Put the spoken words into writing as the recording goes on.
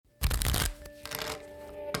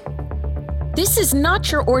This is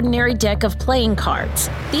not your ordinary deck of playing cards.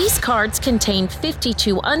 These cards contain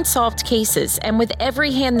 52 unsolved cases, and with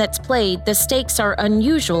every hand that's played, the stakes are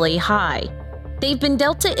unusually high. They've been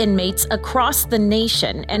dealt to inmates across the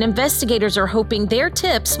nation, and investigators are hoping their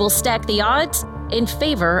tips will stack the odds in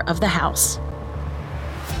favor of the House.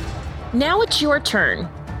 Now it's your turn.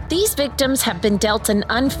 These victims have been dealt an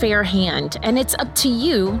unfair hand, and it's up to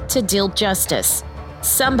you to deal justice.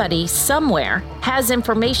 Somebody, somewhere, has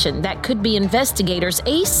information that could be investigators'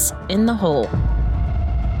 ace in the hole.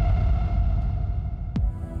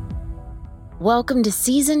 Welcome to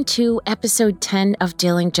Season 2, Episode 10 of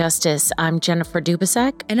Dealing Justice. I'm Jennifer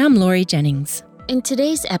Dubasek. And I'm Lori Jennings. In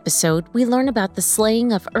today's episode, we learn about the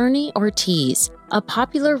slaying of Ernie Ortiz, a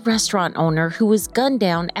popular restaurant owner who was gunned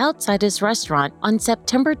down outside his restaurant on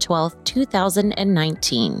September 12,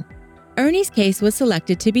 2019. Ernie's case was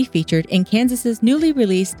selected to be featured in Kansas's newly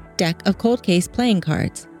released deck of cold case playing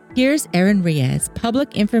cards. Here's Erin Reyes,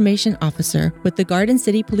 Public Information Officer with the Garden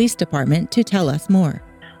City Police Department, to tell us more.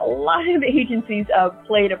 A lot of agencies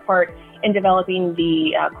played a part in developing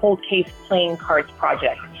the cold case playing cards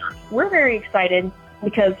project. We're very excited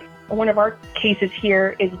because one of our cases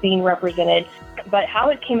here is being represented, but how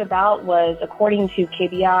it came about was, according to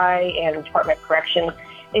KBI and Department of Corrections,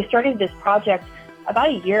 they started this project about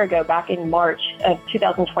a year ago, back in March of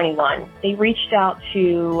 2021. They reached out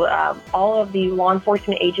to all of the law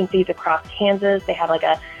enforcement agencies across Kansas. They had like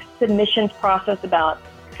a submissions process about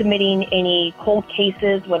submitting any cold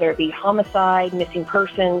cases, whether it be homicide, missing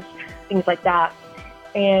persons, things like that.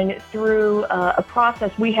 And through a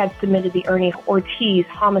process, we had submitted the Ernie Ortiz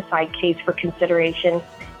homicide case for consideration,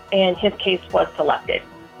 and his case was selected.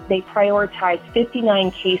 They prioritized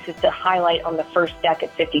 59 cases to highlight on the first deck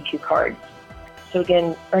of 52 cards. So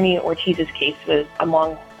again, Ernie Ortiz's case was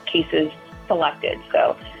among cases selected.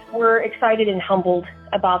 So we're excited and humbled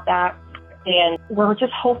about that. And we're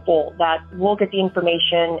just hopeful that we'll get the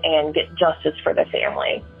information and get justice for the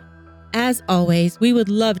family. As always, we would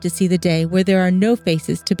love to see the day where there are no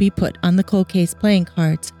faces to be put on the cold case playing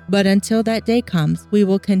cards. But until that day comes, we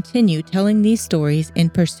will continue telling these stories in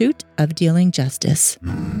pursuit of dealing justice.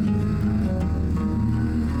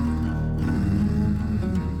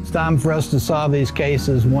 It's time for us to solve these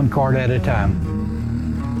cases one card at a time.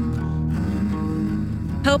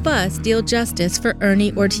 Help us deal justice for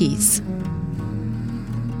Ernie Ortiz.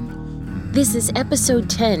 This is Episode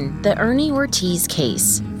 10, the Ernie Ortiz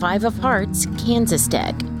case, 5 of Hearts, Kansas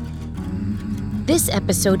deck. This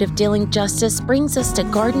episode of Dealing Justice brings us to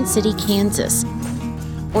Garden City, Kansas,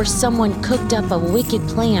 where someone cooked up a wicked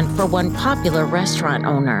plan for one popular restaurant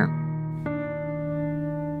owner.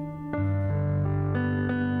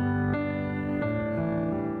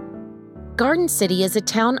 Garden City is a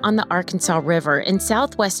town on the Arkansas River in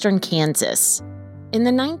southwestern Kansas. In the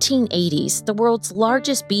 1980s, the world's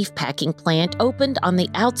largest beef packing plant opened on the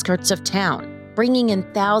outskirts of town, bringing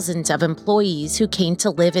in thousands of employees who came to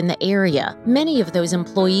live in the area. Many of those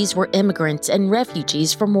employees were immigrants and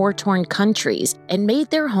refugees from war-torn countries and made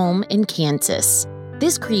their home in Kansas.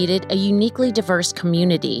 This created a uniquely diverse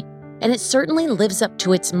community, and it certainly lives up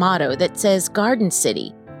to its motto that says, Garden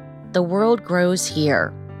City, the world grows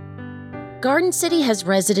here. Garden City has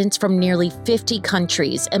residents from nearly 50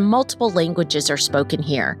 countries, and multiple languages are spoken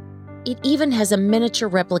here. It even has a miniature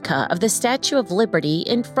replica of the Statue of Liberty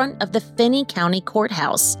in front of the Finney County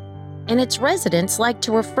Courthouse, and its residents like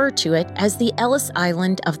to refer to it as the Ellis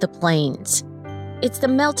Island of the Plains. It's the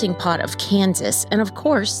melting pot of Kansas, and of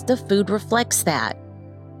course, the food reflects that.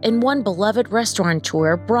 And one beloved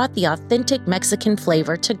restaurateur brought the authentic Mexican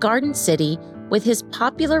flavor to Garden City with his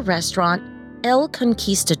popular restaurant, El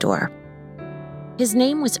Conquistador. His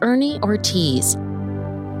name was Ernie Ortiz.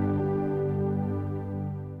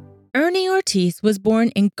 Ernie Ortiz was born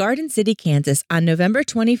in Garden City, Kansas on November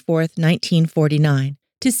 24, 1949.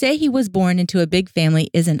 To say he was born into a big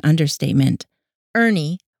family is an understatement.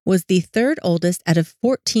 Ernie was the third oldest out of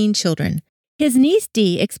 14 children. His niece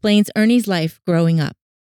Dee explains Ernie's life growing up.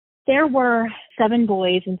 There were 7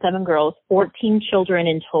 boys and 7 girls, 14 children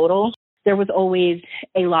in total. There was always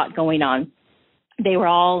a lot going on. They were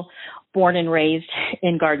all born and raised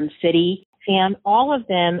in Garden City, and all of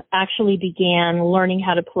them actually began learning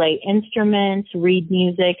how to play instruments, read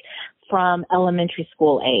music from elementary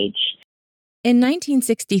school age. In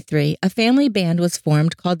 1963, a family band was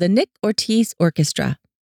formed called the Nick Ortiz Orchestra.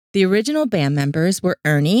 The original band members were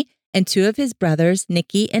Ernie and 2 of his brothers,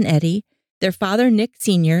 Nicky and Eddie, their father, Nick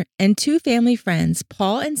Sr., and 2 family friends,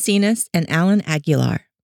 Paul Encinas and Alan Aguilar.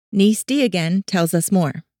 Niece Dee again tells us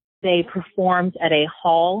more. They performed at a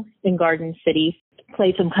hall in Garden City,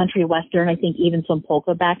 played some country western, I think even some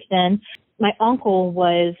polka back then. My uncle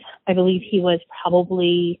was, I believe he was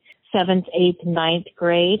probably 7th, 8th, 9th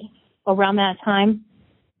grade around that time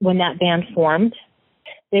when that band formed.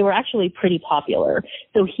 They were actually pretty popular.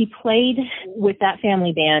 So he played with that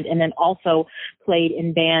family band and then also played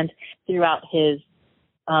in band throughout his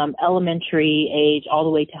elementary age all the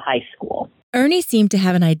way to high school. Ernie seemed to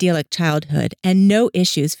have an idyllic childhood and no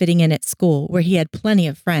issues fitting in at school, where he had plenty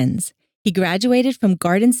of friends. He graduated from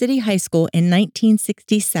Garden City High School in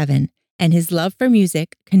 1967, and his love for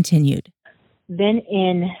music continued. Then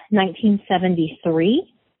in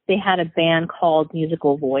 1973, they had a band called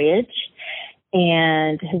Musical Voyage,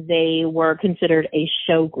 and they were considered a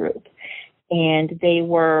show group. And they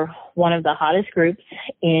were one of the hottest groups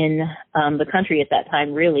in the country at that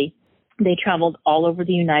time, really. They traveled all over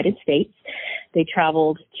the United States. They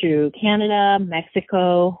traveled to Canada,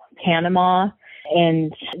 Mexico, Panama,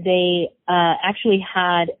 and they actually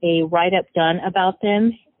had a write-up done about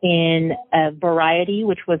them in Variety,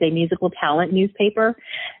 which was a musical talent newspaper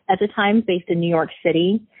at the time, based in New York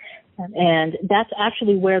City. And that's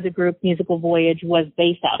actually where the group Musical Voyage was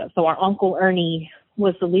based out of. So our Uncle Ernie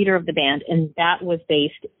was the leader of the band, and that was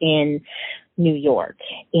based in New York.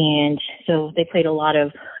 And so they played a lot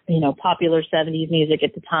of, popular 70s music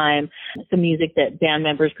at the time, some music that band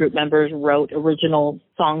members, group members wrote, original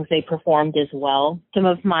songs they performed as well. Some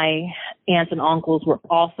of my aunts and uncles were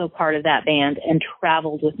also part of that band and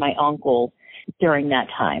traveled with my uncle during that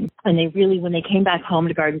time. And they really, when they came back home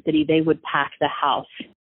to Garden City, they would pack the house.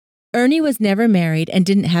 Ernie was never married and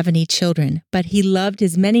didn't have any children, but he loved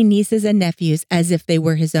his many nieces and nephews as if they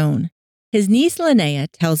were his own. His niece Linnea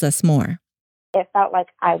tells us more. It felt like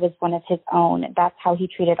I was one of his own. That's how he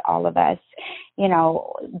treated all of us.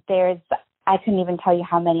 I couldn't even tell you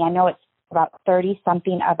how many. I know it's about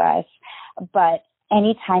 30-something of us, but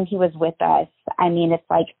anytime he was with us, it's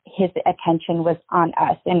like his attention was on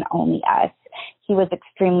us and only us. He was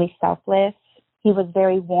extremely selfless. He was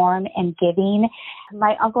very warm and giving.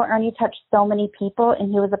 My Uncle Ernie touched so many people, and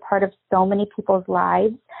he was a part of so many people's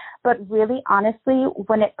lives. But really, honestly,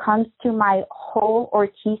 when it comes to my whole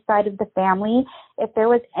Ortiz side of the family, if there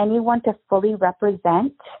was anyone to fully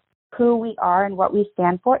represent who we are and what we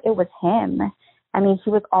stand for, it was him. He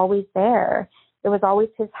was always there. It was always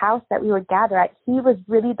his house that we would gather at. He was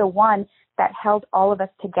really the one that held all of us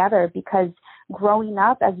together, because growing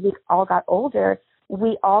up, as we all got older,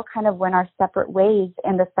 we all kind of went our separate ways,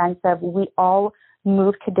 in the sense of we all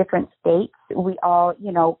moved to different states. We all,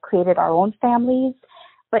 created our own families,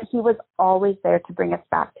 but he was always there to bring us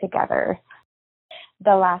back together.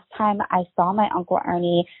 The last time I saw my Uncle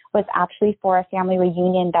Ernie was actually for a family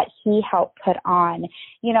reunion that he helped put on.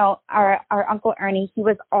 Our Uncle Ernie, he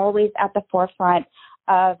was always at the forefront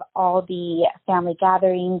of all the family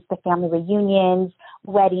gatherings, the family reunions,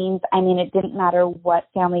 weddings. It didn't matter what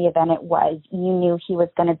family event it was. You knew he was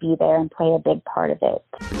going to be there and play a big part of it.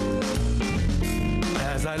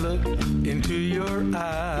 As I look into your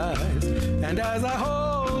eyes, and as I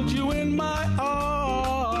hold you in my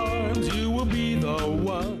arms, you will be the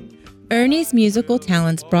one. Ernie's musical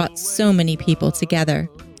talents brought so many people together.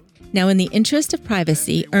 Now, in the interest of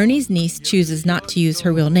privacy, Ernie's niece chooses not to use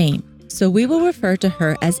her real name, so we will refer to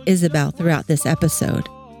her as Isabel throughout this episode.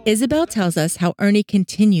 Isabel tells us how Ernie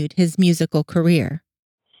continued his musical career.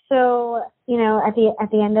 So, at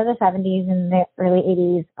the end of the 70s and the early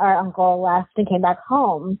 80s, our uncle left and came back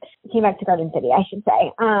to Garden City, I should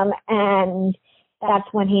say. And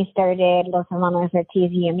that's when he started Los Hermanos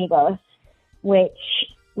Ortiz y Amigos, which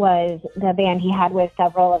was the band he had with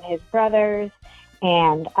several of his brothers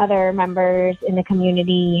and other members in the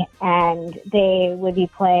community. And they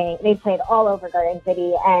played all over Garden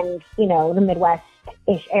City and, the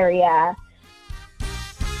Midwest-ish area.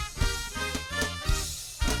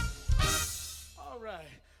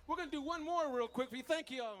 We're going to do one more real quick.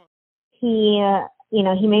 Thank you. He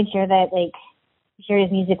made sure that, he shared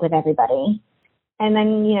his music with everybody. And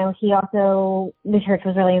then, the church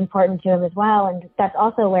was really important to him as well. And that's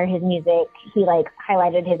also where he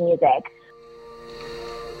highlighted his music.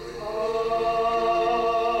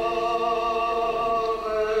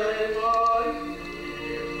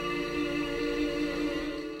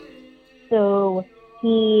 So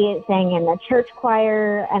he sang in the church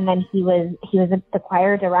choir, and then he was the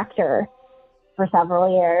choir director for several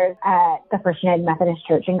years at the First United Methodist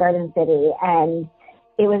Church in Garden City, and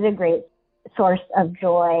it was a great source of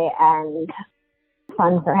joy and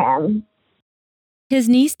fun for him. His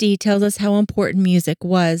niece Dee tells us how important music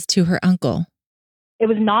was to her uncle. It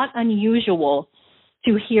was not unusual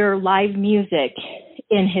to hear live music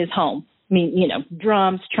in his home.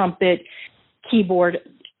 Drums, trumpet, keyboard,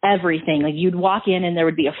 everything. You'd walk in and there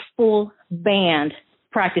would be a full band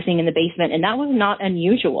practicing in the basement, and that was not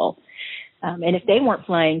unusual. And if they weren't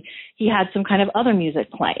playing, he had some kind of other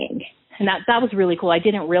music playing. And that was really cool. I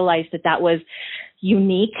didn't realize that was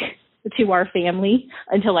unique to our family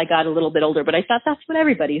until I got a little bit older, but I thought that's what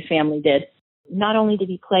everybody's family did. Not only did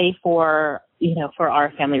he play for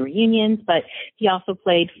our family reunions, but he also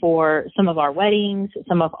played for some of our weddings,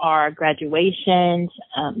 some of our graduations.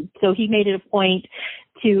 So he made it a point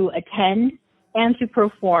to attend and to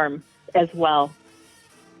perform as well.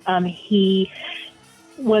 He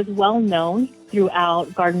was well known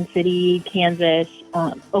throughout Garden City, Kansas,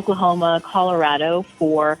 Oklahoma, Colorado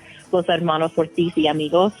for Los Hermanos Ortiz y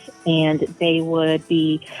Amigos, and they would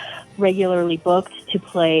be regularly booked to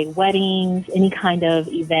play weddings, any kind of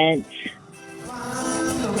event.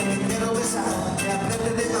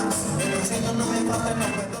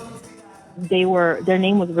 Their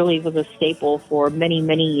name was a staple for many,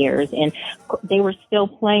 many years, and they were still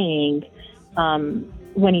playing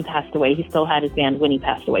when he passed away. He still had his band when he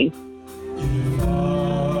passed away.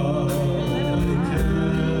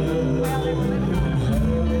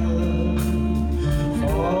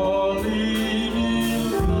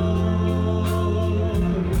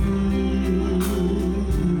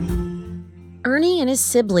 Ernie and his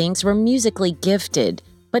siblings were musically gifted,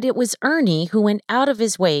 but it was Ernie who went out of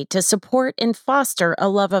his way to support and foster a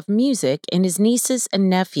love of music in his nieces and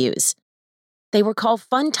nephews. They were called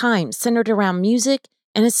fun times centered around music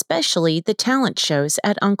and especially the talent shows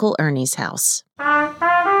at Uncle Ernie's house.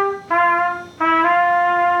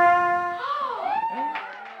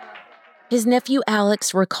 His nephew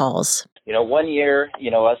Alex recalls. One year,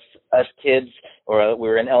 us kids, or we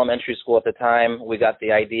were in elementary school at the time, we got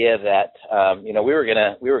the idea that, we were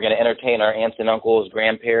gonna entertain our aunts and uncles,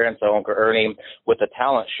 grandparents, our Uncle Ernie with a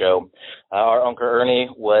talent show. Our Uncle Ernie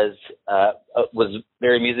was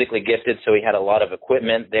very musically gifted, so he had a lot of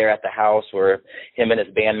equipment there at the house where him and his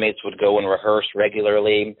bandmates would go and rehearse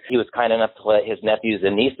regularly. He was kind enough to let his nephews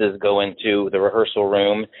and nieces go into the rehearsal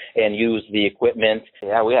room and use the equipment.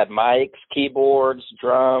 Yeah, we had mics, keyboards,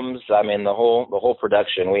 drums. I mean, the whole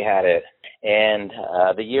production, we had it. And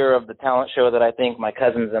the year of the talent show that I think my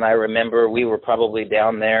cousins and I remember, we were probably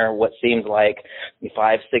down there what seemed like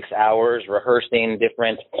 5-6 hours rehearsing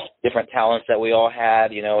different talents that we all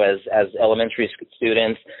had, as elementary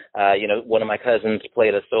students. One of my cousins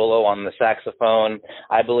played a solo on the saxophone.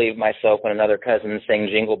 I believe myself and another cousin sang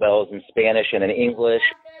Jingle Bells in Spanish and in English.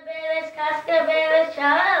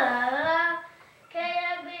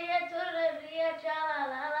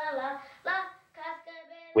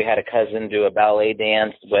 We had a cousin do a ballet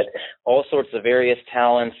dance, but all sorts of various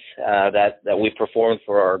talents that we performed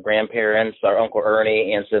for our grandparents, our Uncle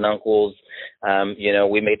Ernie, aunts and uncles.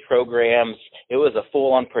 We made programs. It was a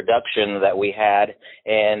full-on production that we had,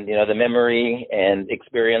 and the memory and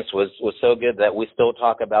experience was so good that we still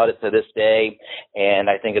talk about it to this day. And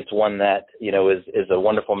I think it's one that is a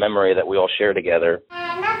wonderful memory that we all share together.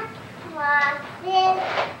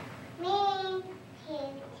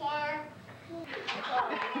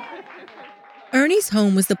 Ernie's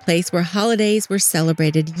home was the place where holidays were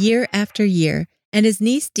celebrated year after year, and his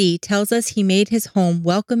niece Dee tells us he made his home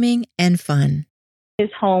welcoming and fun. His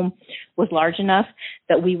home was large enough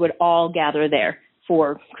that we would all gather there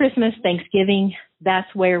for Christmas, Thanksgiving. That's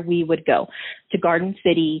where we would go, to Garden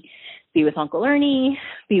City, be with Uncle Ernie,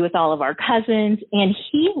 be with all of our cousins, and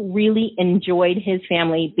he really enjoyed his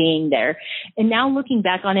family being there. And now looking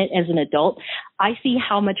back on it as an adult, I see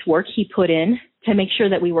how much work he put in to make sure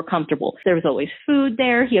that we were comfortable. There was always food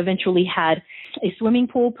there. He eventually had a swimming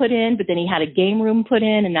pool put in, but then he had a game room put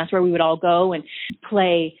in, and that's where we would all go and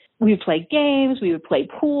play. We would play games. We would play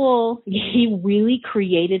pool. He really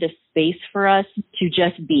created a space for us to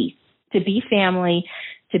just be family,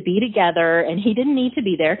 to be together. And he didn't need to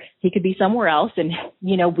be there. He could be somewhere else, and,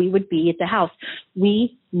 we would be at the house.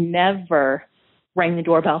 We never rang the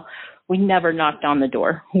doorbell. We never knocked on the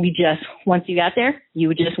door. Once you got there,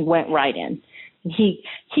 you just went right in. He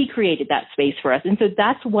created that space for us. And so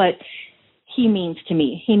that's what he means to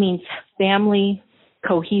me. He means family,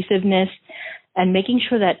 cohesiveness, and making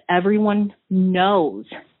sure that everyone knows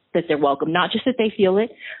that they're welcome. Not just that they feel it,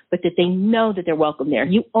 but that they know that they're welcome there.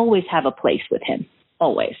 You always have a place with him.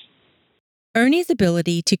 Always. Ernie's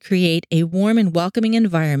ability to create a warm and welcoming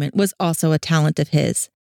environment was also a talent of his.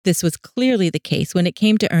 This was clearly the case when it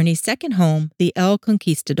came to Ernie's second home, the El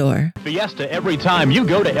Conquistador. Fiesta every time you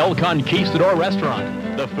go to El Conquistador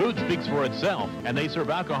restaurant. The food speaks for itself, and they serve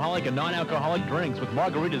alcoholic and non-alcoholic drinks with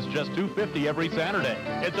margaritas just $2.50 every Saturday.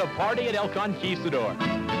 It's a party at El Conquistador.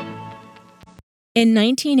 In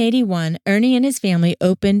 1981, Ernie and his family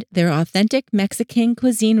opened their authentic Mexican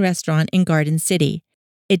cuisine restaurant in Garden City.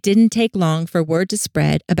 It didn't take long for word to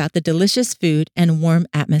spread about the delicious food and warm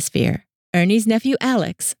atmosphere. Ernie's nephew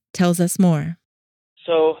Alex tells us more.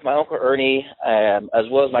 So my Uncle Ernie, as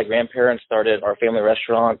well as my grandparents, started our family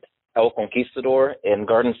restaurant, El Conquistador, in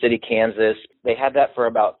Garden City, Kansas. They had that for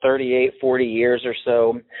about 38, 40 years or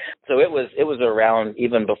so. So it was around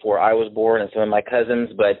even before I was born and some of my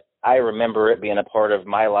cousins, but I remember it being a part of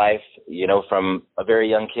my life, from a very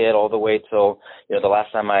young kid all the way till, the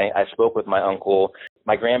last time I spoke with my uncle.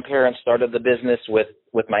 My grandparents started the business with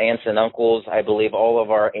my aunts and uncles. I believe all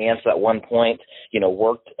of our aunts at one point,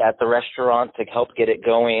 worked at the restaurant to help get it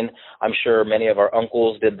going. I'm sure many of our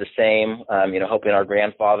uncles did the same, helping our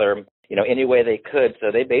grandfather, any way they could.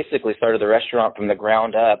 So they basically started the restaurant from the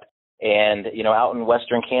ground up. And, out in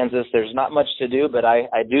western Kansas, there's not much to do, but I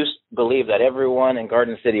do believe that everyone in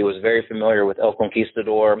Garden City was very familiar with El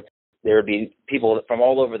Conquistador. There would be people from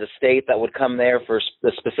all over the state that would come there for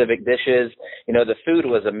the specific dishes. The food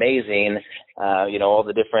was amazing, all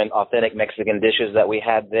the different authentic Mexican dishes that we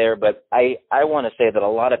had there. But I want to say that a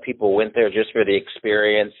lot of people went there just for the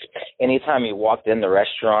experience. Anytime you walked in the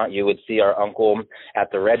restaurant, you would see our uncle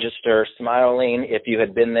at the register smiling. If you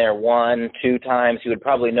had been there 1, 2 times, he would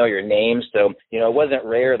probably know your name. So, it wasn't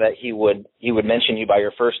rare that he would mention you by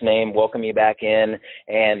your first name, welcome you back in,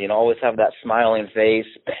 and, always have that smiling face.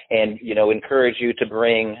 And encourage you to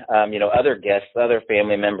bring, other guests, other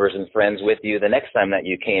family members and friends with you the next time that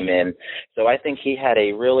you came in. So I think he had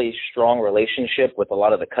a really strong relationship with a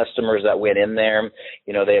lot of the customers that went in there.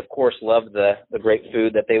 They of course loved the great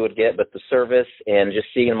food that they would get, but the service and just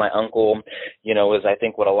seeing my uncle, was I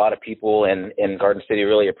think what a lot of people in Garden City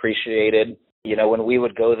really appreciated. When we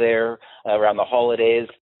would go there around the holidays,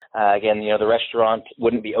 again, the restaurant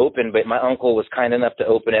wouldn't be open, but my uncle was kind enough to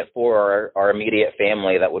open it for our immediate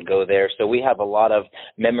family that would go there. So we have a lot of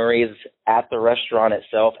memories at the restaurant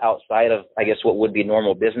itself outside of, I guess, what would be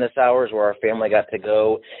normal business hours where our family got to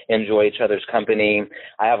go enjoy each other's company.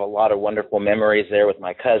 I have a lot of wonderful memories there with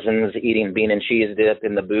my cousins eating bean and cheese dip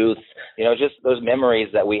in the booths. Just those memories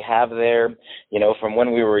that we have there, from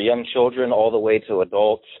when we were young children all the way to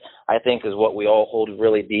adults, I think is what we all hold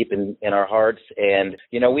really deep in our hearts. And,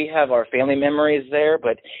 we have our family memories there,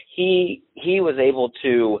 but he was able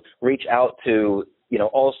to reach out to,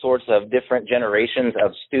 all sorts of different generations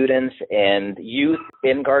of students and youth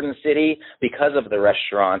in Garden City because of the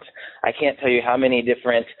restaurant. I can't tell you how many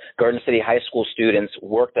different Garden City high school students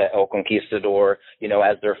worked at El Conquistador,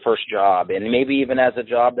 as their first job, and maybe even as a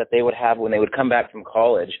job that they would have when they would come back from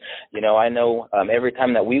college. I know every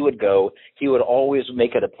time that we would go, he would always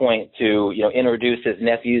make it a point to, introduce his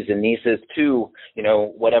nephews and nieces to,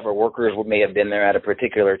 whatever workers may have been there at a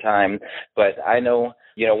particular time. But I know,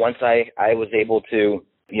 once I was able to,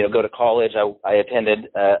 go to college, I attended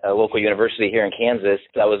a local university here in Kansas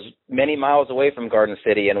that was many miles away from Garden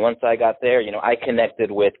City. And once I got there, I connected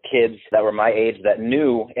with kids that were my age that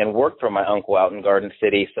knew and worked for my uncle out in Garden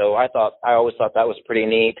City. So I always thought that was pretty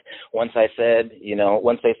neat. Once they said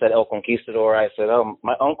El Conquistador, I said, oh,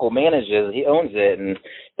 my uncle manages, he owns it. And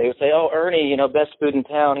they would say, oh, Ernie, best food in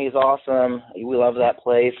town. He's awesome. We love that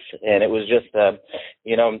place. And it was just,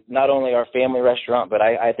 not only our family restaurant, but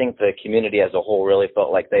I think the community as a whole really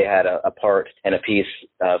felt like they had a part and a piece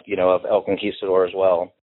of, of El Conquistador as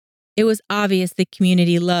well. It was obvious the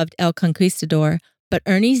community loved El Conquistador, but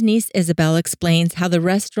Ernie's niece Isabel explains how the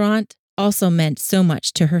restaurant also meant so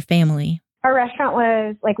much to her family. Our restaurant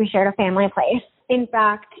was like we shared a family place. In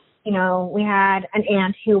fact, we had an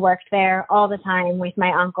aunt who worked there all the time with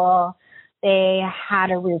my uncle. They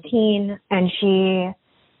had a routine, and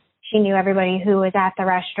she knew everybody who was at the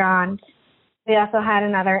restaurant. We also had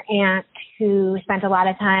another aunt who spent a lot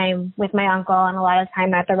of time with my uncle and a lot of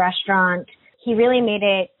time at the restaurant. He really made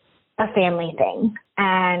it a family thing.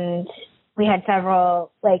 And we had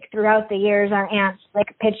several, throughout the years, our aunts,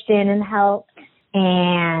 pitched in and helped.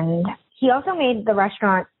 And he also made the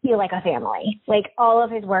restaurant feel like a family. All of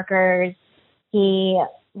his workers, he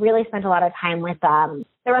really spent a lot of time with them.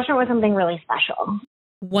 The restaurant was something really special.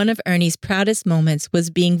 One of Ernie's proudest moments was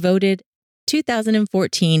being voted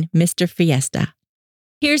 2014 Mr. Fiesta.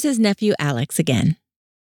 Here's his nephew Alex again.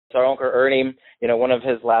 So our Uncle Ernie, one of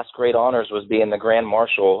his last great honors was being the Grand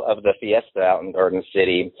Marshal of the Fiesta out in Garden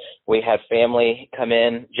City. We had family come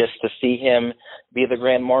in just to see him be the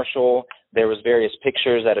Grand Marshal. There was various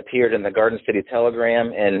pictures that appeared in the Garden City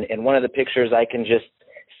Telegram, and in one of the pictures I can just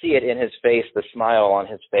see it in his face, the smile on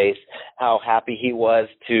his face, how happy he was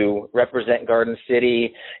to represent Garden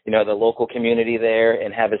City, the local community there,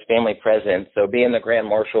 and have his family present. So being the Grand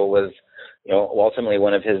Marshal was, ultimately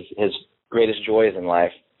one of his greatest joys in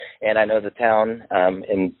life. And I know the town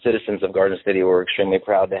and citizens of Garden City were extremely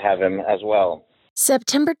proud to have him as well.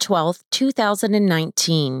 September 12,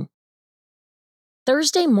 2019.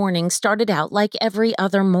 Thursday morning started out like every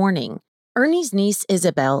other morning. Ernie's niece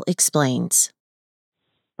Isabel explains.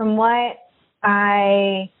 From what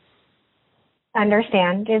I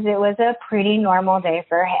understand is it was a pretty normal day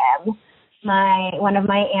for him. One of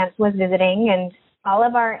my aunts was visiting, and all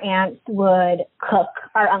of our aunts would cook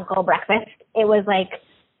our uncle breakfast. It was like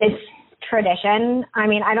this tradition. I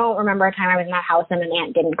mean, I don't remember a time I was in that house and an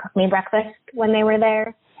aunt didn't cook me breakfast when they were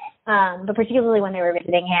there. But particularly when they were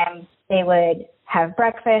visiting him, they would have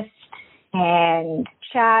breakfast and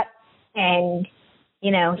chat, and,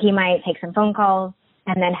 you know, he might take some phone calls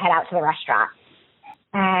and then head out to the restaurant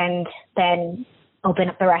and then open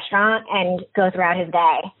up the restaurant and go throughout his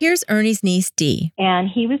day. Here's Ernie's niece, Dee. And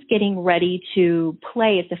he was getting ready to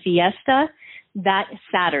play at the Fiesta that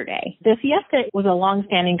Saturday. The Fiesta was a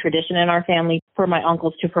long-standing tradition in our family for my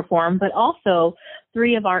uncles to perform, but also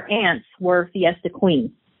 3 of our aunts were Fiesta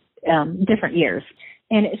queens, different years.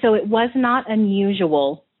 And so it was not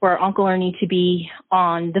unusual for Uncle Ernie to be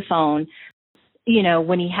on the phone, you know,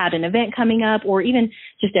 when he had an event coming up, or even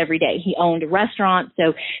just every day. He owned a restaurant,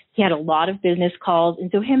 so he had a lot of business calls. And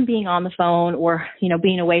so him being on the phone, or, you know,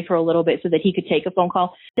 being away for a little bit so that he could take a phone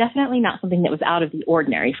call, definitely not something that was out of the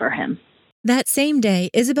ordinary for him. That same day,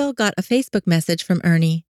 Isabel got a Facebook message from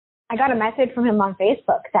Ernie. I got a message from him on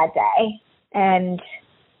Facebook that day, and,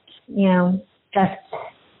 you know, just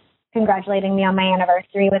congratulating me on my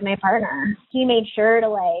anniversary with my partner. He made sure to,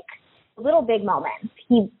 like, little big moments.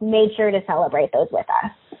 He made sure to celebrate those with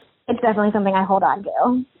us. It's definitely something I hold on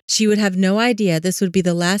to. She would have no idea this would be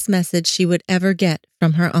the last message she would ever get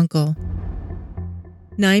from her uncle.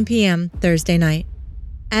 9 p.m. Thursday night.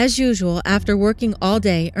 As usual, after working all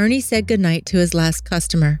day, Ernie said goodnight to his last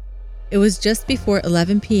customer. It was just before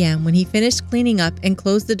 11 p.m. when he finished cleaning up and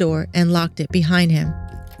closed the door and locked it behind him,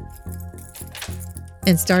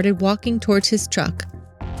 and started walking towards his truck,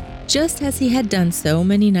 just as he had done so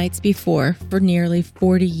many nights before for nearly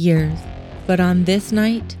 40 years. But on this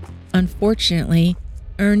night, unfortunately,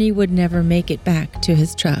 Ernie would never make it back to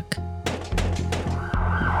his truck.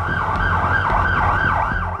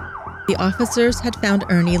 The officers had found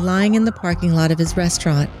Ernie lying in the parking lot of his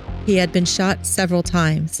restaurant. He had been shot several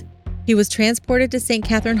times. He was transported to St.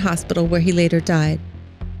 Catherine Hospital, where he later died.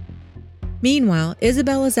 Meanwhile,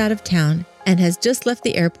 Isabel is out of town and has just left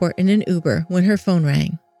the airport in an Uber when her phone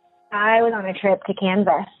rang. I was on a trip to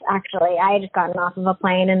Kansas, actually. I had just gotten off of a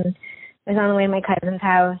plane and was on the way to my cousin's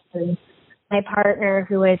house. And my partner,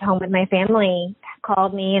 who was home with my family,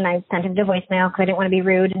 called me, and I sent him to voicemail because I didn't want to be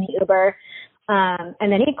rude in the Uber. And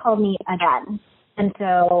then he called me again. And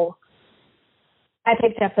so I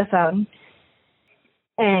picked up the phone,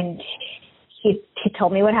 and he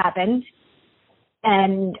told me what happened.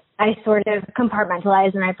 And I sort of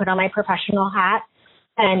compartmentalized, and I put on my professional hat,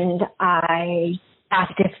 and I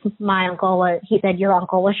asked if my uncle was, he said, your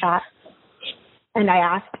uncle was shot. And I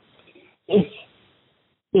asked, is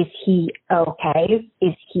he okay?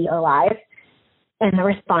 Is he alive? And the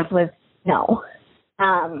response was no.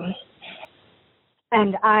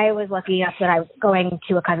 And I was lucky enough that I was going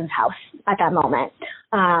to a cousin's house at that moment.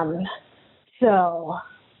 So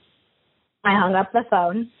I hung up the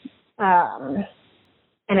phone,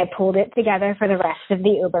 and I pulled it together for the rest of the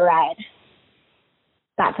Uber ride.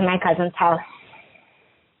 Got to my cousin's house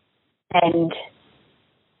and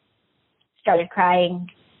started crying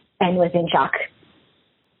and was in shock.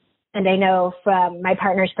 And I know from my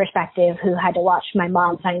partner's perspective, who had to watch my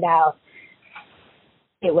mom find out,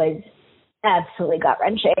 it was absolutely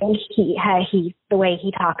gut-wrenching. The way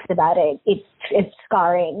he talks about it, it's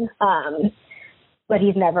scarring. But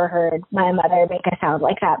he's never heard my mother make a sound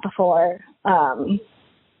like that before. And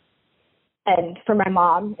for my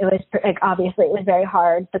mom, it was like, obviously it was very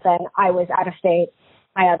hard, but then I was out of state.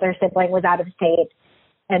 My other sibling was out of state.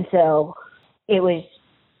 And so it was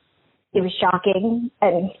shocking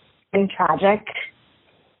and tragic.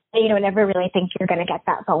 And, you know, never really think you're going to get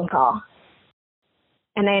that phone call.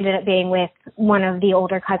 And I ended up being with one of the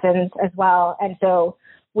older cousins as well. And so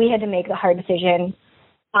we had to make the hard decision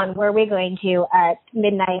on were we going to, at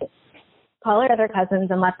midnight, call our other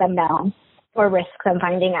cousins and let them know, or risk them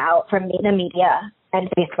finding out from the media and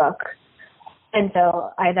Facebook. And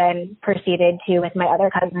so I then proceeded to, with my other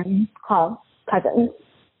cousin, call cousins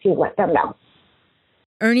to let them know.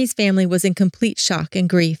 Ernie's family was in complete shock and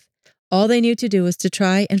grief. All they knew to do was to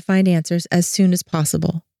try and find answers as soon as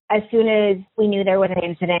possible. As soon as we knew there was an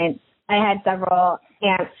incident, I had several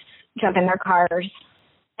aunts jump in their cars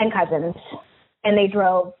and cousins, and they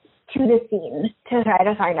drove to the scene to try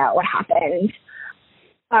to find out what happened.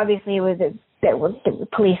 Obviously, there were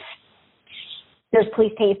police there's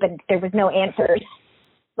police tape and there was no answers.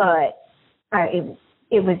 But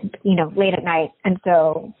it was, late at night. And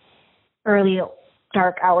so early,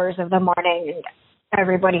 dark hours of the morning, and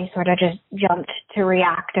everybody sort of just jumped to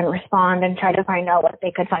react and respond and try to find out what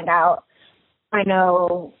they could find out. I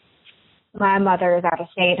know my mother is out of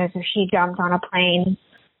state, and so she jumped on a plane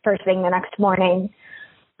first thing the next morning.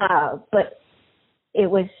 But it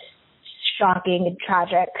was shocking and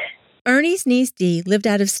tragic. Ernie's niece Dee lived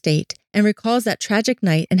out of state and recalls that tragic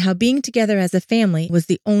night and how being together as a family was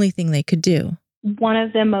the only thing they could do. One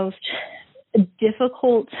of the most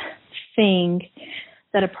difficult things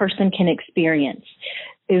that a person can experience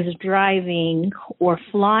is driving or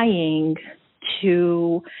flying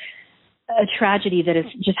to a tragedy that has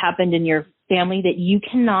just happened in your family that you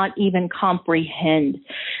cannot even comprehend.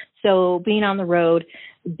 So being on the road,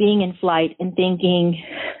 being in flight and thinking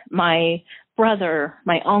my brother,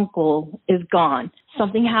 my uncle is gone.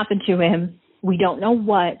 Something happened to him. We don't know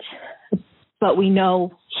what, but we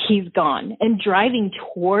know he's gone. And driving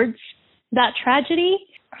towards that tragedy,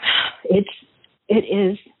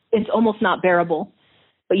 it's almost not bearable,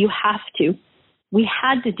 but you have to. We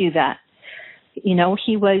had to do that.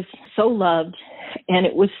 He was so loved, and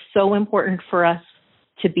it was so important for us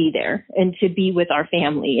to be there and to be with our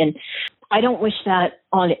family. And I don't wish that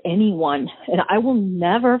on anyone. And I will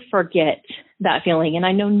never forget that feeling. And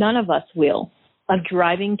I know none of us will, of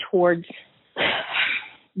driving towards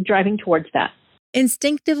that.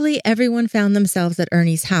 Instinctively, everyone found themselves at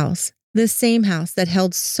Ernie's house, the same house that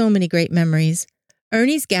held so many great memories.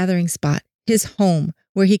 Ernie's gathering spot, his home,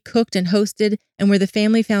 where he cooked and hosted and where the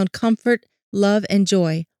family found comfort, love, and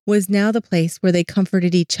joy, was now the place where they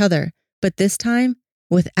comforted each other, but this time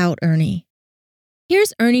without Ernie.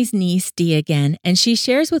 Here's Ernie's niece, Dee, again, and she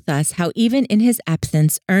shares with us how even in his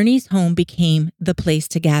absence, Ernie's home became the place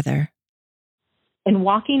to gather. And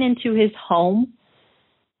walking into his home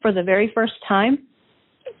for the very first time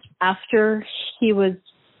after he was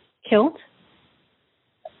killed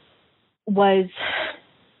was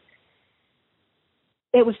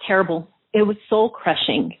terrible. It was soul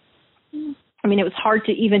crushing. I mean, it was hard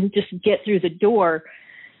to even just get through the door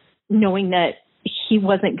knowing that he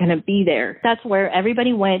wasn't going to be there. That's where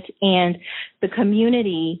everybody went, and the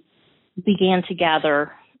community began to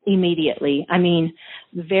gather immediately. I mean,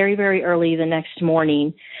 very, very early the next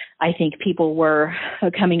morning, I think people were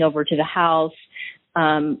coming over to the house.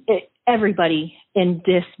 Everybody in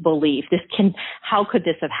disbelief. How could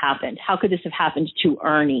this have happened? How could this have happened to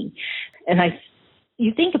Ernie? And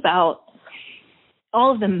you think about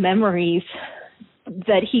all of the memories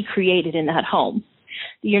that he created in that home.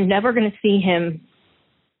 You're never going to see him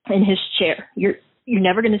in his chair. You're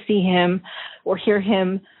never going to see him or hear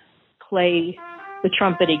him play the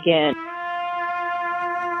trumpet again.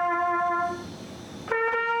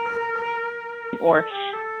 Or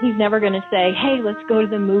he's never going to say, hey, let's go to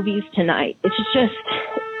the movies tonight. It's just,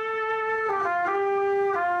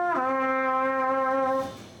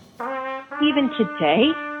 even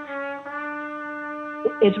today,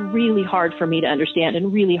 it's really hard for me to understand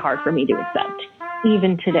and really hard for me to accept,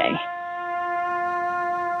 even today.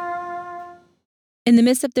 In the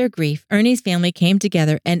midst of their grief, Ernie's family came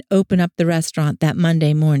together and opened up the restaurant that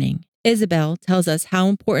Monday morning. Isabel tells us how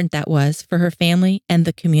important that was for her family and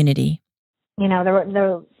the community.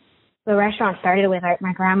 The restaurant started with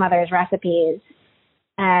my grandmother's recipes,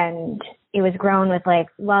 and it was grown with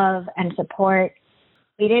love and support.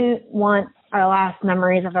 We didn't want our last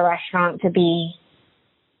memories of the restaurant to be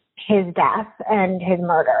his death and his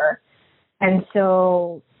murder. And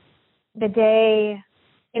so in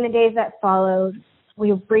the days that followed,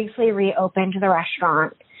 we briefly reopened the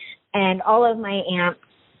restaurant, and all of my aunts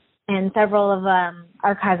and several of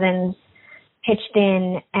our cousins pitched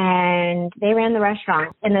in, and they ran the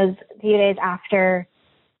restaurant in those few days after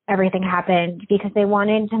everything happened, because they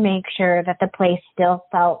wanted to make sure that the place still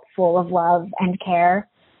felt full of love and care,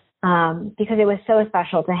 because it was so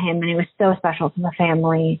special to him and it was so special to the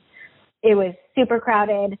family. It was super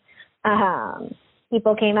crowded.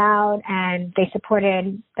 People came out and they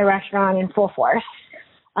supported the restaurant in full force,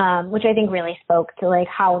 which I think really spoke to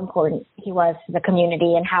how important he was to the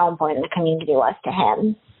community and how important the community was to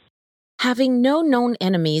him. Having no known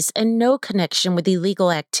enemies and no connection with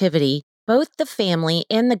illegal activity, both the family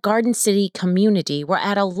and the Garden City community were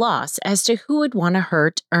at a loss as to who would want to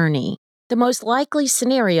hurt Ernie. The most likely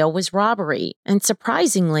scenario was robbery, and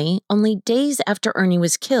surprisingly, only days after Ernie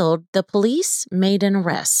was killed, the police made an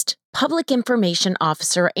arrest. Public Information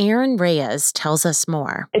Officer Aaron Reyes tells us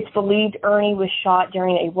more. It's believed Ernie was shot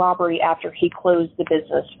during a robbery after he closed the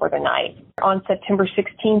business for the night. On September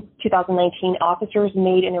 16, 2019, officers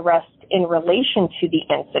made an arrest in relation to the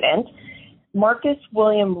incident. Marcus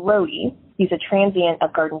William Rohde, he's a transient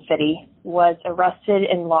of Garden City, was arrested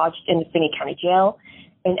and lodged in the Finney County Jail.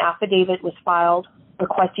 An affidavit was filed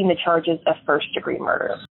requesting the charges of first-degree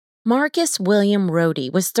murder. Marcus William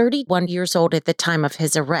Rohde was 31 years old at the time of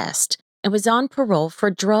his arrest and was on parole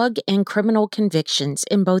for drug and criminal convictions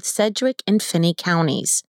in both Sedgwick and Finney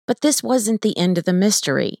counties. But this wasn't the end of the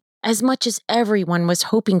mystery. As much as everyone was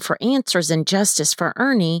hoping for answers and justice for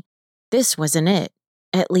Ernie, this wasn't it.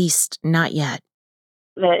 At least, not yet.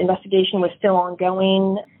 The investigation was still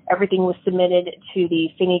ongoing. Everything was submitted to the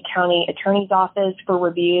Finney County Attorney's Office for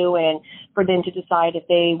review and for them to decide if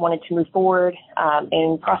they wanted to move forward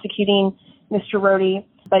in prosecuting Mr. Rohde.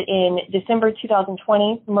 But in December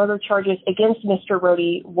 2020, murder charges against Mr.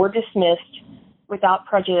 Rohde were dismissed without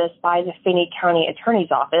prejudice by the Finney County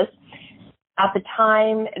Attorney's Office. At the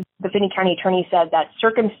time, the Finney County Attorney said that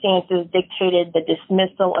circumstances dictated the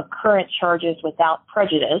dismissal of current charges without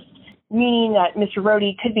prejudice, meaning that Mr.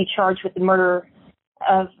 Rohde could be charged with the murder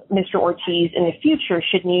of Mr. Ortiz in the future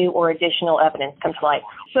should new or additional evidence come to light.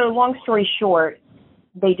 So long story short,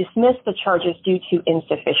 they dismissed the charges due to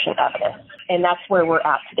insufficient evidence, and that's where we're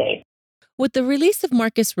at today. With the release of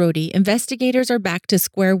Marcus Rohde, investigators are back to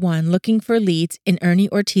square one looking for leads in Ernie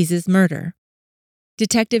Ortiz's murder.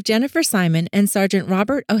 Detective Jennifer Simon and Sergeant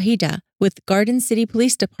Robert Ojeda with Garden City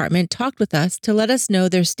Police Department talked with us to let us know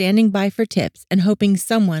they're standing by for tips and hoping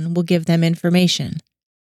someone will give them information.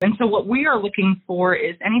 And so what we are looking for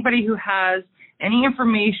is anybody who has any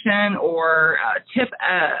information or tip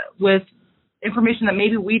with information that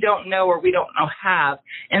maybe we don't know or we don't know have.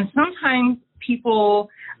 And sometimes people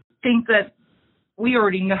think that we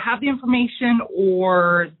already have the information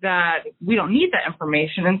or that we don't need that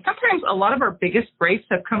information. And sometimes a lot of our biggest breaks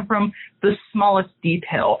have come from the smallest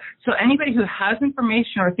detail. So anybody who has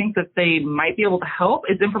information or thinks that they might be able to help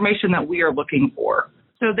is information that we are looking for.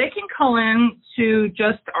 So they can call in to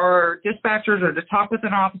just our dispatchers or to talk with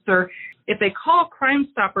an officer. If they call Crime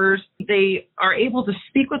Stoppers, they are able to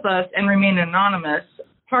speak with us and remain anonymous.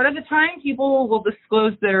 Part of the time, people will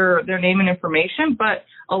disclose their name and information, but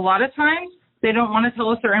a lot of times, they don't want to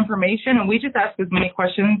tell us their information, and we just ask as many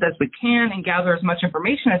questions as we can and gather as much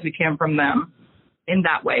information as we can from them in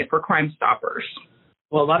that way for Crime Stoppers.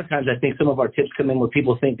 Well, a lot of times I think some of our tips come in where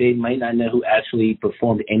people think they might not know who actually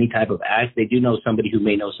performed any type of act. They do know somebody who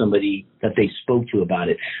may know somebody that they spoke to about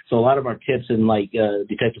it. So a lot of our tips, and like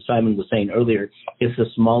Detective Simon was saying earlier, it's the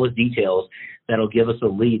smallest details that'll give us a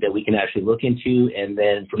lead that we can actually look into. And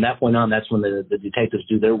then from that point on, that's when the detectives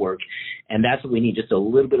do their work. And that's what we need, just a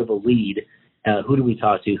little bit of a lead. Who do we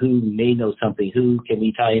talk to? Who may know something? Who can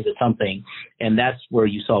we tie into something? And that's where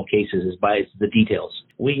you solve cases, is by the details.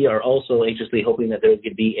 We are also anxiously hoping that there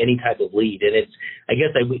could be any type of lead. And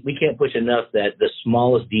we can't push enough that the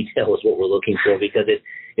smallest detail is what we're looking for, because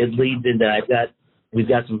it leads into, we've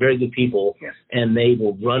got some very good people, yes, and they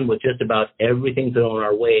will run with just about everything thrown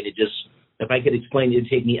our way. And if I could explain,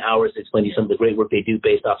 it'd take me hours to explain to you some of the great work they do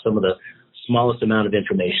based off some of the smallest amount of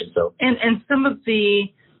information. So, and some of the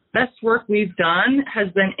best work we've done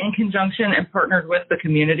has been in conjunction and partnered with the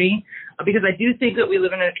community, because I do think that we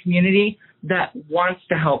live in a community that wants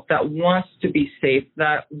to help, that wants to be safe,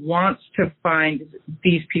 that wants to find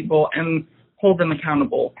these people and hold them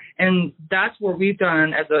accountable. And that's where we've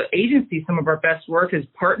done, as an agency, some of our best work is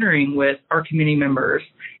partnering with our community members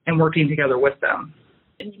and working together with them.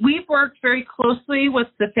 We've worked very closely with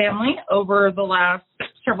the family over the last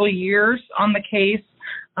several years on the case,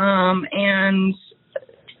 and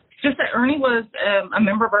just that Ernie was a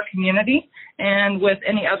member of our community, and with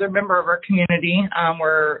any other member of our community,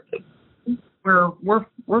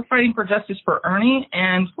 we're fighting for justice for Ernie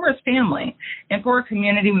and for his family, and for our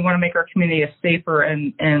community. We want to make our community a safer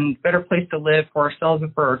and better place to live for ourselves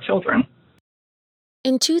and for our children.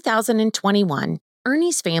 In 2021,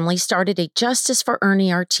 Ernie's family started a Justice for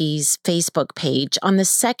Ernie Ortiz Facebook page on the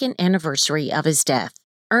second anniversary of his death.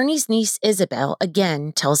 Ernie's niece Isabel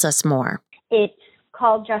again tells us more. It's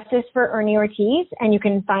called Justice for Ernie Ortiz, and you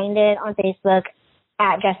can find it on Facebook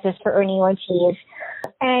at Justice for Ernie Ortiz.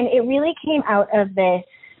 And it really came out of this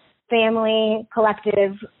family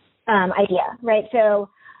collective idea, right? So,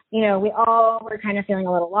 we all were kind of feeling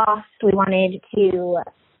a little lost. We wanted to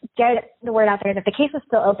get the word out there that the case was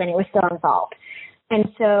still open. It was still unsolved. And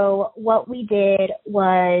so what we did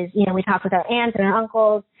was, we talked with our aunts and our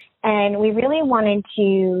uncles, and we really wanted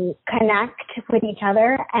to connect with each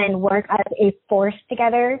other and work as a force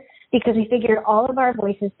together, because we figured all of our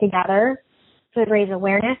voices together would raise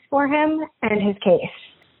awareness for him and his case.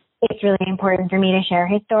 It's really important for me to share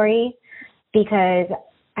his story, because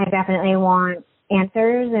I definitely want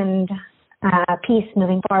answers and peace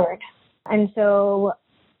moving forward. And so,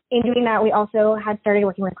 In doing that, we also had started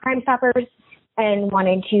working with Crime Stoppers and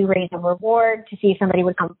wanted to raise a reward to see if somebody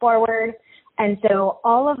would come forward. And so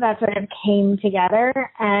all of that sort of came together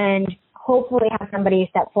and hopefully have somebody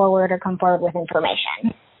step forward or come forward with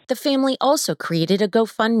information. The family also created a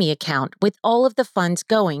GoFundMe account with all of the funds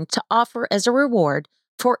going to offer as a reward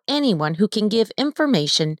for anyone who can give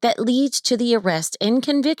information that leads to the arrest and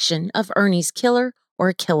conviction of Ernie's killer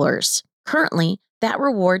or killers. Currently, that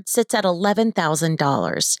reward sits at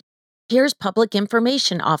 $11,000. Here's Public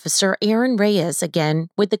Information Officer Aaron Reyes again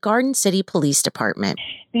with the Garden City Police Department.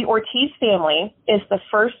 The Ortiz family is the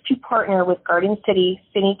first to partner with Garden City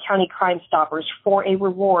County Crime Stoppers for a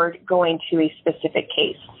reward going to a specific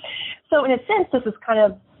case. So in a sense, this is kind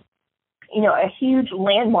of, a huge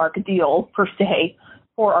landmark deal per se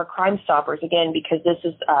for our Crime Stoppers, again, because this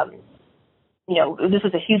is, this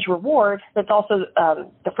is a huge reward. That's also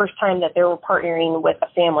the first time that they were partnering with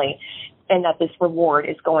a family and that this reward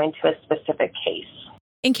is going to a specific case.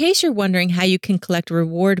 In case you're wondering how you can collect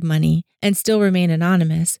reward money and still remain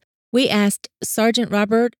anonymous, we asked Sergeant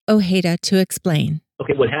Robert Ojeda to explain.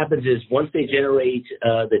 Okay, what happens is once they generate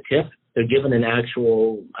the tip, they're given an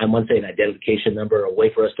actual, I won't say an identification number, a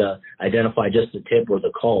way for us to identify just the tip or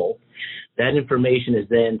the call. That information is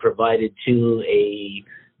then provided to a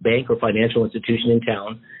bank or financial institution in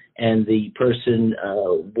town, and the person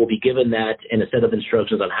will be given that and a set of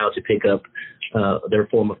instructions on how to pick up their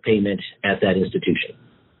form of payment at that institution.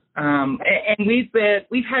 And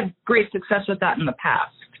we've had great success with that in the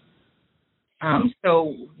past.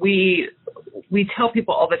 So we tell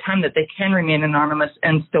people all the time that they can remain anonymous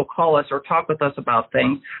and still call us or talk with us about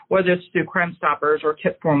things, whether it's through Crime Stoppers or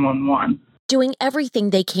Tip 411. Doing everything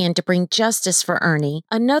they can to bring justice for Ernie,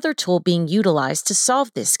 another tool being utilized to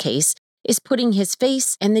solve this case is putting his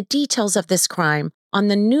face and the details of this crime on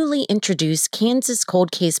the newly introduced Kansas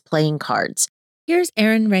Cold Case playing cards. Here's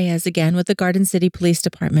Aaron Reyes again with the Garden City Police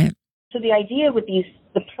Department. So the idea with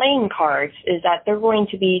the playing cards is that they're going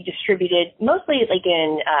to be distributed mostly like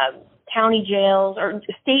in county jails or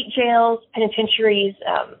state jails, penitentiaries,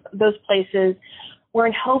 those places, where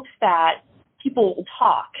in hopes that people will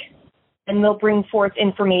talk and they'll bring forth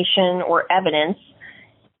information or evidence,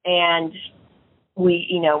 and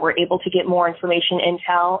we're able to get more information,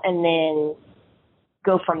 intel, and then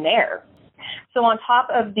go from there. So on top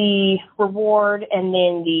of the reward and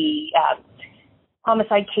then the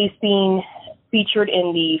homicide case being featured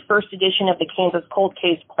in the first edition of the Kansas Cold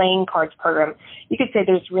Case Playing Cards program, you could say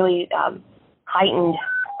there's really heightened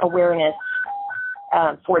awareness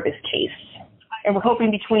for this case. And we're hoping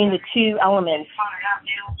between the two elements,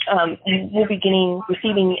 we'll be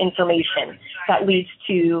receiving information that leads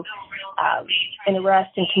to an arrest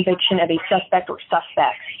and conviction of a suspect or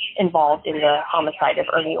suspects involved in the homicide of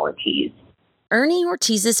Ernie Ortiz. Ernie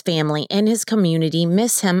Ortiz's family and his community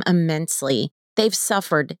miss him immensely. They've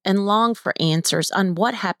suffered and longed for answers on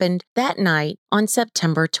what happened that night on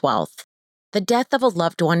September 12th. The death of a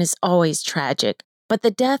loved one is always tragic, but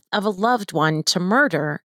the death of a loved one to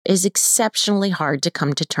murder is exceptionally hard to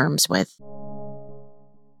come to terms with.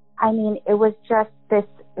 I mean, it was just this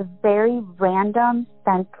very random,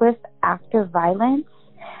 senseless act of violence.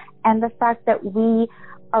 And the fact that we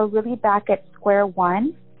are really back at square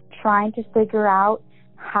one, trying to figure out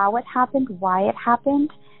how it happened, why it happened,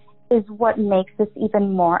 is what makes this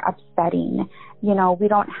even more upsetting. We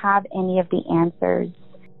don't have any of the answers.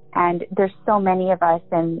 And there's so many of us,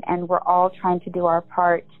 and we're all trying to do our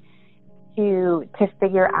part to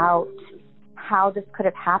figure out how this could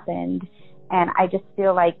have happened. And I just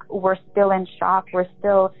feel like we're still in shock. We're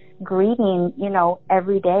still grieving,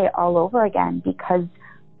 every day all over again because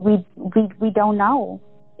we don't know.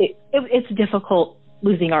 It's difficult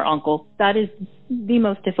losing our uncle. That is the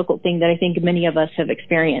most difficult thing that I think many of us have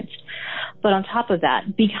experienced. But on top of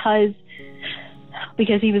that, because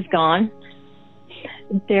he was gone,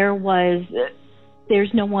 there's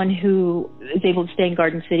no one who is able to stay in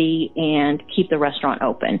Garden City and keep the restaurant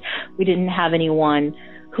open. We didn't have anyone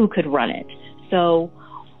who could run it. So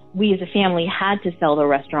we as a family had to sell the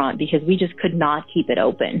restaurant because we just could not keep it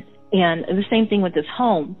open. And the same thing with this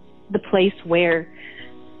home, the place where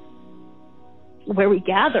we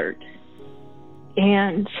gathered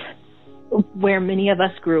and where many of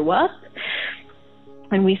us grew up,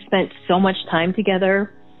 and we spent so much time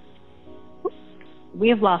together. We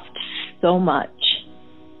have lost so much.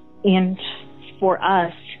 And for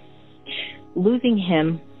us, losing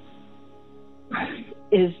him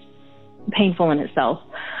is painful in itself.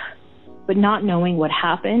 But not knowing what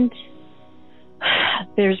happened,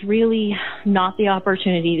 there's really not the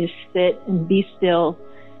opportunity to sit and be still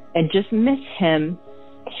and just miss him,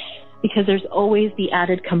 because there's always the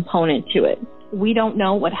added component to it. we don't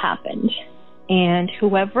know what happened. And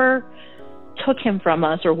whoever took him from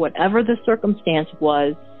us, or whatever the circumstance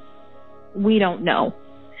was, we don't know.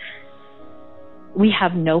 We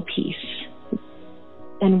have no peace.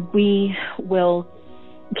 And we will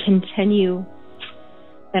continue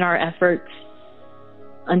in our efforts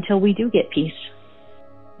until we do get peace.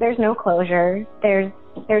 There's no closure.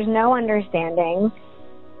 There's no understanding.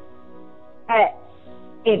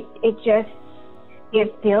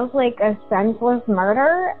 It feels like a senseless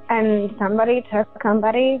murder, and somebody took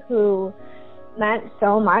somebody who meant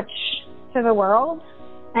so much to the world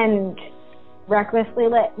and recklessly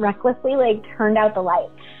turned out the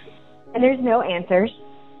lights. And there's no answers.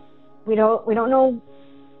 We don't know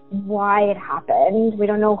why it happened. We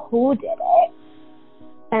don't know who did it.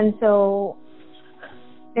 And so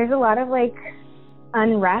there's a lot of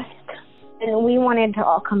unrest, and we wanted to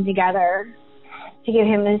all come together to give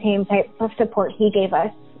him the same type of support he gave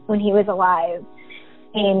us when he was alive,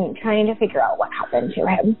 in trying to figure out what happened to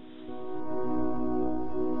him.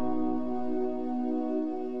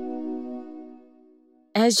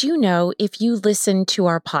 As you know, if you listen to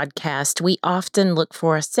our podcast, we often look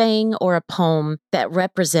for a saying or a poem that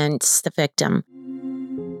represents the victim.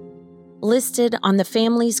 Listed on the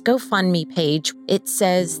family's GoFundMe page, it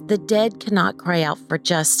says, "The dead cannot cry out for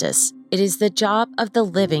justice. It is the job of the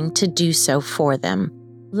living to do so for them."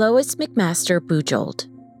 Lois McMaster Bujold.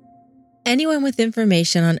 Anyone with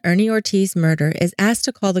information on Ernie Ortiz's murder is asked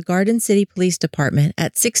to call the Garden City Police Department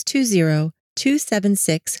at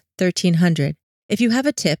 620-276-1300. If you have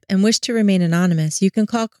a tip and wish to remain anonymous, you can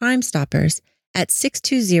call Crime Stoppers at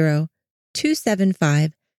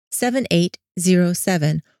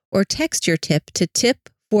 620-275-7807 or text your tip to tip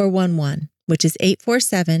 411, which is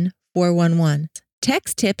 847-411.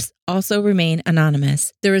 Text tips also remain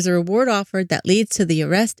anonymous. There is a reward offered that leads to the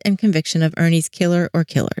arrest and conviction of Ernie's killer or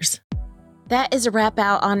killers. That is a wrap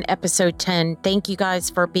out on episode 10. Thank you guys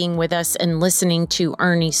for being with us and listening to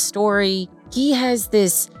Ernie's story. He has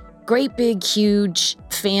this great, big, huge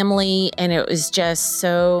family, and it was just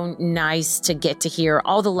so nice to get to hear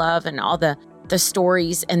all the love and all the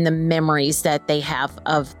stories and the memories that they have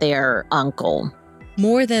of their uncle.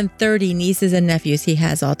 More than 30 nieces and nephews he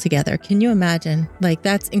has all together. Can you imagine?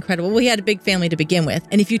 That's incredible. Well, he had a big family to begin with.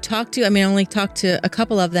 And if you talk to, I only talked to a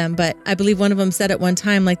couple of them, but I believe one of them said at one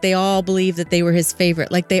time, they all believe that they were his favorite.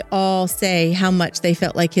 They all say how much they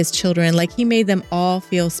felt like his children. He made them all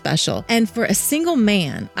feel special. And for a single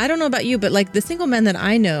man, I don't know about you, but the single men that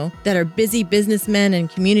I know that are busy businessmen and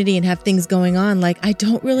community and have things going on, I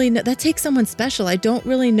don't really know. That takes someone special. I don't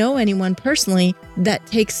really know anyone personally that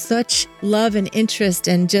takes such love and interest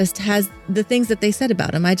and just has the things that they said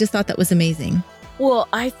about him. I just thought that was amazing. Well,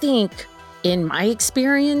 I think in my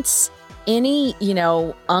experience, any,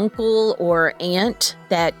 uncle or aunt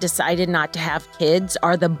that decided not to have kids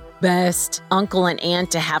are the best uncle and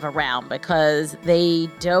aunt to have around, because they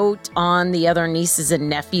dote on the other nieces and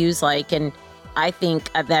nephews. And I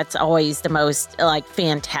think that's always the most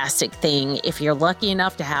fantastic thing if you're lucky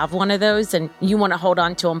enough to have one of those and you want to hold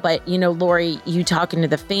on to them. But, Lori, you talking to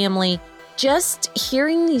the family, just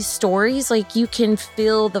hearing these stories, you can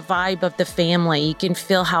feel the vibe of the family. You can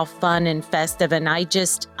feel how fun and festive. And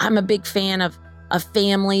I'm a big fan of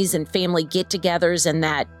families and family get-togethers and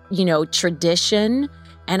that, tradition.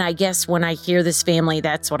 And I guess when I hear this family,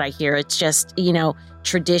 that's what I hear. It's just,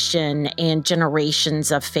 tradition and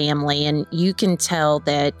generations of family. And you can tell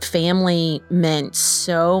that family meant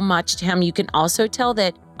so much to him. You can also tell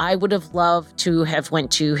that I would have loved to have went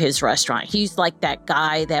to his restaurant. He's like that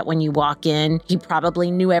guy that when you walk in, he probably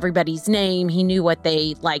knew everybody's name. He knew what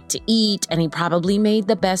they liked to eat, and he probably made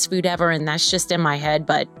the best food ever. And that's just in my head,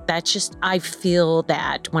 but I feel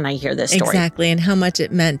that when I hear this story. Exactly. And how much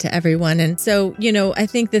it meant to everyone. And so, I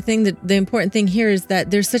think the important thing here is that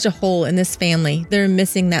there's such a hole in this family. They're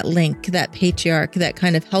missing that link, that patriarch that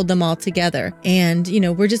kind of held them all together. And,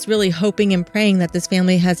 we're just really hoping and praying that this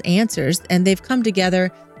family has answers, and they've come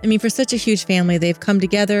together. For such a huge family, they've come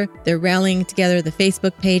together. They're rallying together, the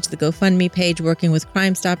Facebook page, the GoFundMe page, working with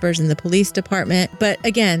Crime Stoppers and the police department. But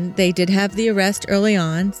again, they did have the arrest early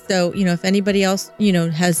on. So, if anybody else,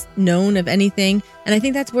 has known of anything, and I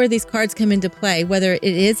think that's where these cards come into play, whether it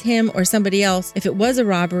is him or somebody else. If it was a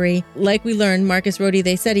robbery, like we learned, Marcus Rohde,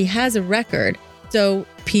 they said he has a record. So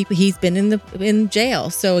he's been in jail.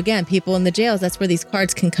 So again, people in the jails, that's where these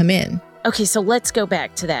cards can come in. Okay, so let's go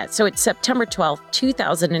back to that. So it's September 12th,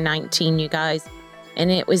 2019, you guys,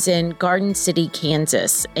 and it was in Garden City,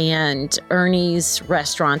 Kansas, and Ernie's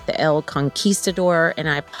restaurant, the El Conquistador, and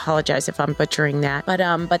I apologize if I'm butchering that, but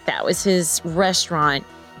that was his restaurant.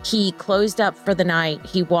 He closed up for the night.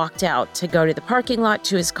 He walked out to go to the parking lot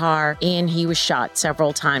to his car, and he was shot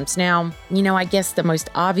several times. Now, I guess the most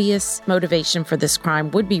obvious motivation for this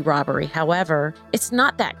crime would be robbery. However, it's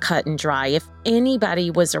not that cut and dry. If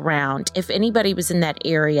anybody was around, if anybody was in that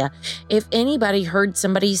area, if anybody heard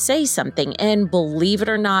somebody say something, and believe it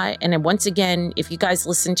or not, and once again, if you guys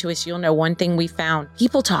listen to us, you'll know one thing we found.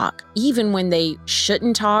 People talk. Even when they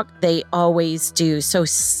shouldn't talk, they always do. So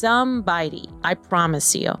somebody, I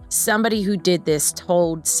promise you, somebody who did this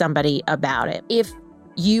told somebody about it. If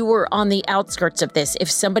you were on the outskirts of this,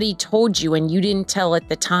 if somebody told you and you didn't tell at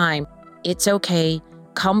the time, it's okay.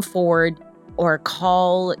 Come forward or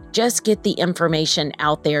call, just get the information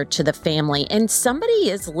out there to the family. And somebody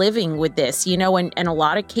is living with this, and a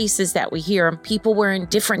lot of cases that we hear, people were in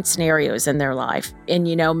different scenarios in their life. And,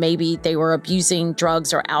 maybe they were abusing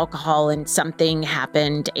drugs or alcohol and something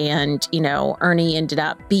happened and, Ernie ended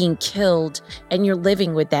up being killed and you're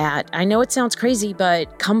living with that. I know it sounds crazy,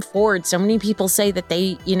 but come forward. So many people say that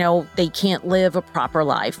they can't live a proper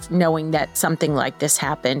life knowing that something like this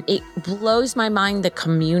happened. It blows my mind, the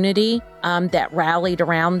community that rallied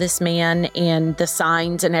around this man and the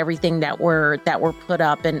signs and everything that were put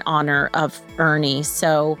up in honor of Ernie.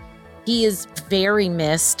 So he is very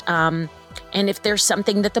missed. And if there's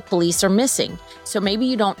something that the police are missing, so maybe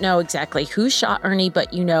you don't know exactly who shot Ernie,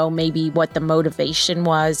 but maybe what the motivation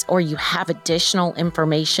was, or you have additional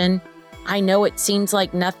information. I know it seems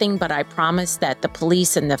like nothing, but I promise that the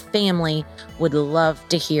police and the family would love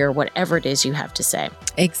to hear whatever it is you have to say.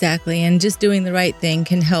 Exactly. And just doing the right thing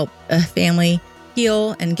can help a family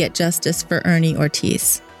heal and get justice for Ernie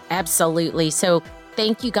Ortiz. Absolutely. So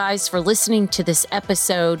thank you guys for listening to this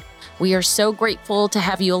episode. We are so grateful to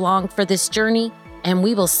have you along for this journey, and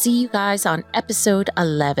we will see you guys on episode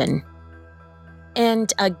 11.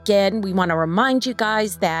 And again, we want to remind you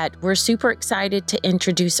guys that we're super excited to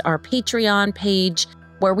introduce our Patreon page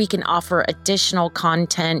where we can offer additional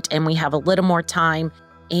content, and we have a little more time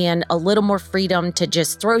and a little more freedom to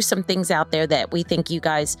just throw some things out there that we think you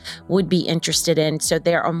guys would be interested in. So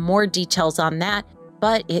there are more details on that,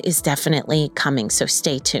 but it is definitely coming, so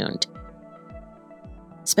stay tuned.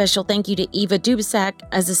 Special thank you to Eva Dubisak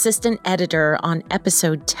as assistant editor on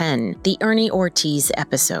episode 10, the Ernie Ortiz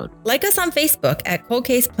episode. Like us on Facebook at Cold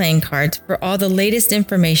Case Playing Cards for all the latest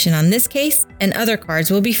information on this case and other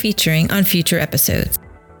cards we'll be featuring on future episodes.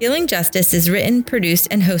 Dealing Justice is written, produced,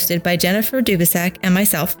 and hosted by Jennifer Dubisak and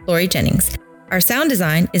myself, Lori Jennings. Our sound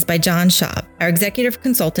design is by John Schaub. Our executive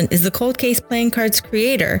consultant is the Cold Case Playing Cards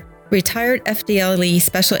creator, retired FDLE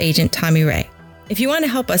Special Agent Tommy Ray. If you want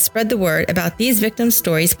to help us spread the word about these victims'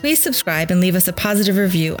 stories, please subscribe and leave us a positive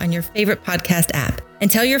review on your favorite podcast app.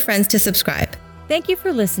 And tell your friends to subscribe. Thank you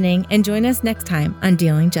for listening, and join us next time on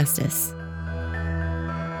Dealing Justice.